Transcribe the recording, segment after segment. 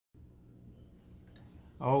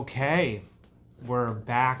Okay, we're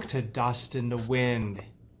back to dust in the wind.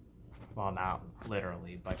 Well, not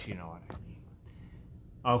literally, but you know what I mean.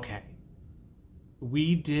 Okay,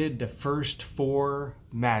 we did the first 4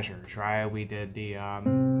 measures, right? We did the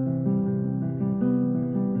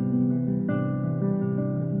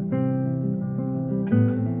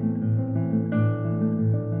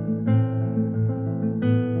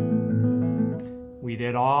we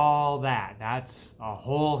did all that. That's a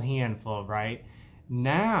whole handful, right?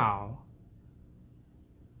 Now,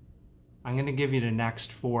 I'm going to give you the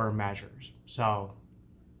next 4 measures. So,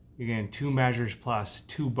 you're getting 2 measures plus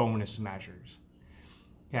 2 bonus measures.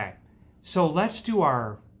 Okay, so let's do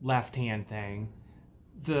our left hand thing.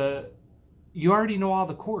 You already know all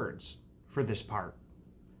the chords for this part,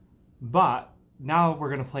 but now we're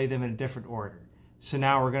going to play them in a different order. So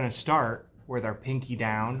now we're going to start with our pinky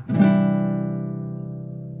down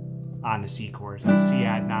on the C chord, so C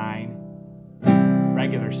add 9,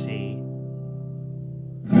 regular C,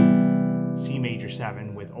 C major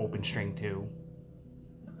 7 with open string 2,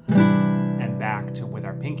 and back to with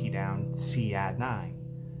our pinky down, C add 9.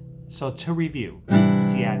 So to review,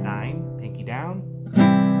 C add 9, pinky down,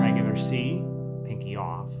 regular C, pinky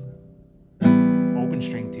off, open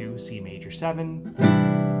string 2, C major 7,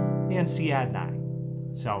 and C add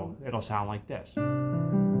 9. So it'll sound like this.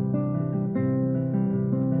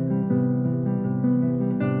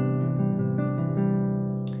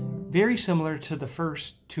 Very similar to the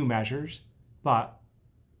first 2 measures, but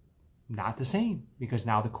not the same because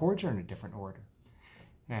now the chords are in a different order.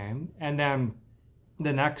 And then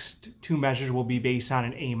the next 2 measures will be based on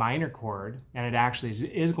an A minor chord, and it actually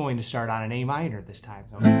is going to start on an A minor this time.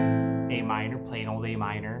 So A minor, plain old A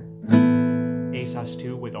minor, A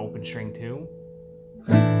sus2 with open string 2,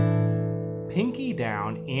 pinky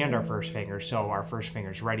down and our first finger, so our first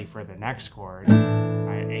finger is ready for the next chord,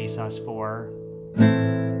 right, A sus4,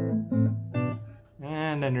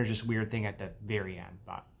 and then there's this weird thing at the very end.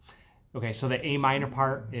 But okay, so the A minor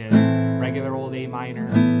part is regular old A minor,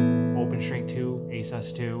 open string 2, A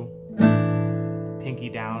sus2, pinky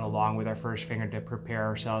down along with our first finger to prepare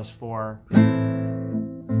ourselves for.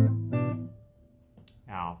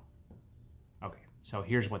 Now, okay, so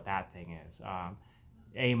here's what that thing is.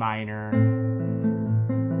 A minor,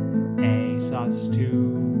 A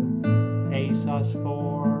sus2, A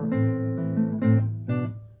sus4.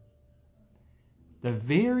 The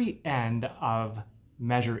very end of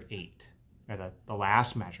measure 8, or the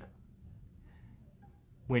last measure,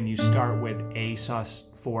 when you start with A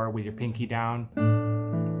sus4 with your pinky down,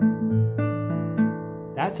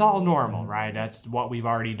 that's all normal, right? That's what we've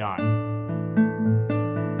already done.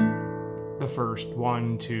 The first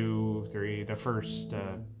 1, 2, 3, the first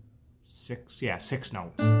 6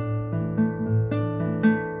 notes.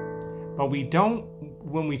 But we don't,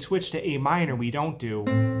 when we switch to A minor, we don't do,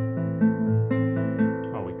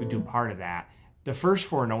 well, we could do part of that. The first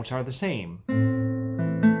 4 notes are the same.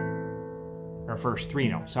 Or first 3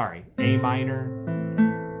 notes, sorry. A minor.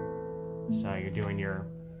 So you're doing your,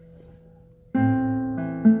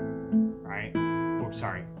 right? Oops,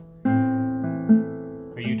 sorry.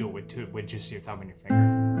 Or you do it with just your thumb and your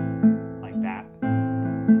finger. Like that.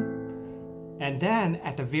 And then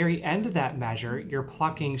at the very end of that measure, you're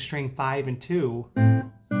plucking string 5 and 2.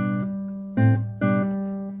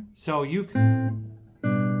 So you can,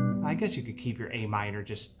 I guess you could keep your A minor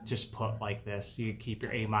just put like this. You could keep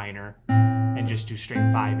your A minor and just do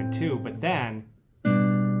string 5 and 2, but then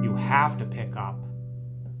you have to pick up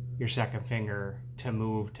your second finger to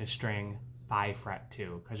move to string 5 fret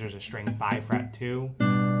 2, because there's a string 5 fret 2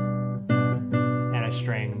 and a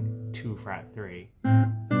string 2 fret 3.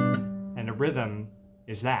 And the rhythm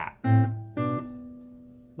is that.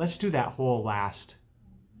 Let's do that whole last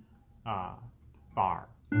bar.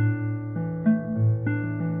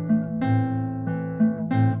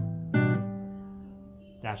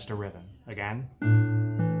 That's the rhythm. Again.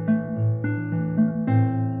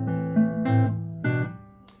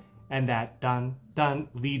 And that dun, dun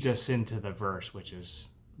leads us into the verse, which is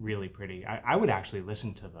really pretty. I would actually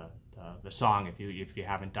listen to the song if you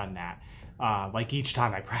haven't done that. Like each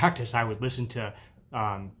time I practice, I would listen to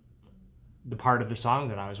the part of the song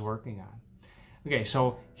that I was working on. Okay,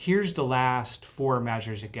 so here's the last 4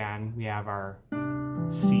 measures again. We have our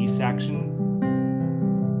C section.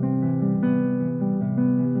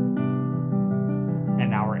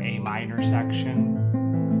 A minor section.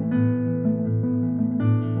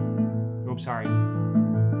 Oops, sorry.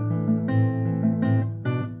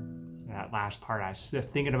 That last part, I was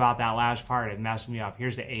thinking about that last part, it messed me up.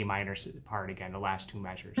 Here's the A minor part again, the last 2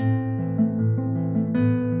 measures.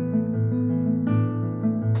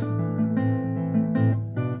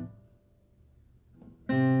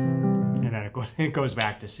 it goes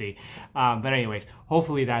back to C. But anyways,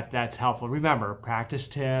 hopefully that's helpful. Remember, practice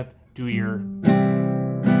tip, do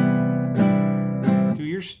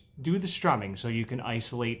the strumming so you can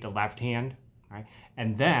isolate the left hand, right?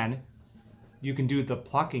 And then you can do the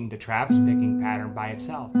plucking, the Travis picking pattern by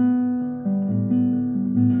itself.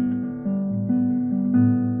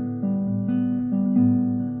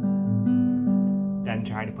 Then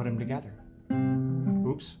try to put them together.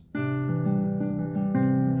 Oops.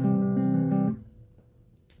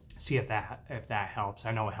 See if that helps.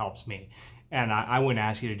 I know it helps me. And I wouldn't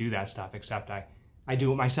ask you to do that stuff, except I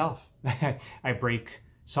do it myself. I break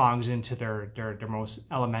songs into their most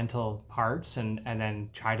elemental parts and then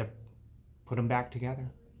try to put them back together.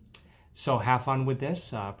 So have fun with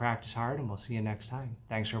this, practice hard, and we'll see you next time.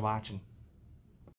 Thanks for watching.